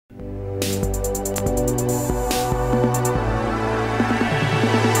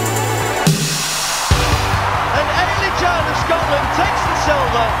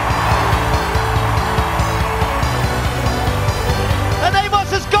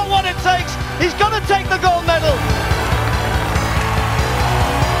sakes, he's going to take the gold medal.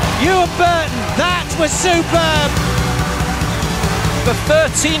 Ewan Burton, that was superb. The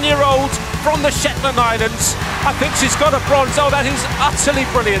 13-year-old from the Shetland Islands, I think she's got a bronze. Oh, that is utterly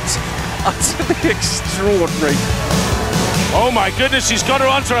brilliant, utterly extraordinary. Oh my goodness, she's got her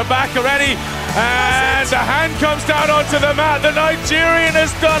onto her back already, and the hand comes down onto the mat. The Nigerian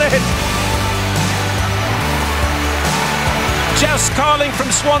has done it. Jess Carling from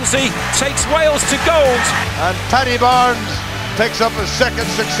Swansea takes Wales to gold. And Paddy Barnes picks up a second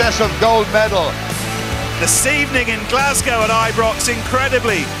successive gold medal. This evening in Glasgow at Ibrox,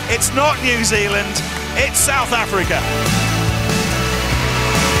 incredibly, it's not New Zealand, it's South Africa.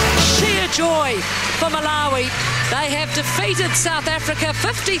 Sheer joy for Malawi. They have defeated South Africa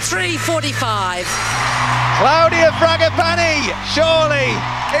 53-45. Claudia Fragapane, surely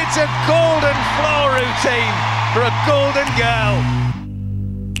it's a golden floor routine for a golden girl.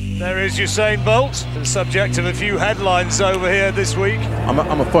 There is Usain Bolt, the subject of a few headlines over here this week. I'm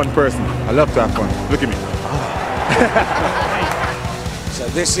a fun person. I love to have fun. Look at me. So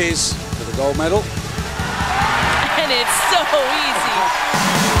this is for the gold medal. And it's so easy.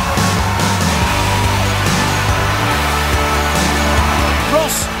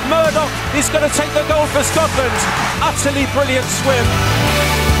 Ross Murdoch is going to take the gold for Scotland. Utterly brilliant swim.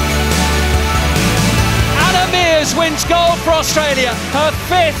 Anna Mears wins gold for Australia, her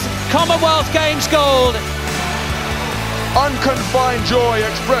 5th Commonwealth Games gold. Unconfined joy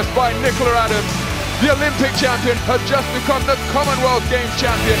expressed by Nicola Adams. The Olympic champion has just become the Commonwealth Games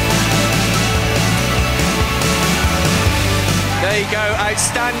champion. There you go,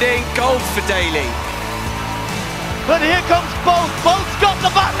 outstanding gold for Daly. But here comes Bolt. Bolt's got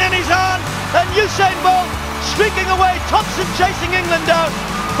the baton in his hand, and Usain Bolt streaking away. Thompson chasing England down,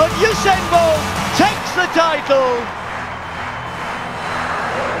 but Usain Bolt takes the title.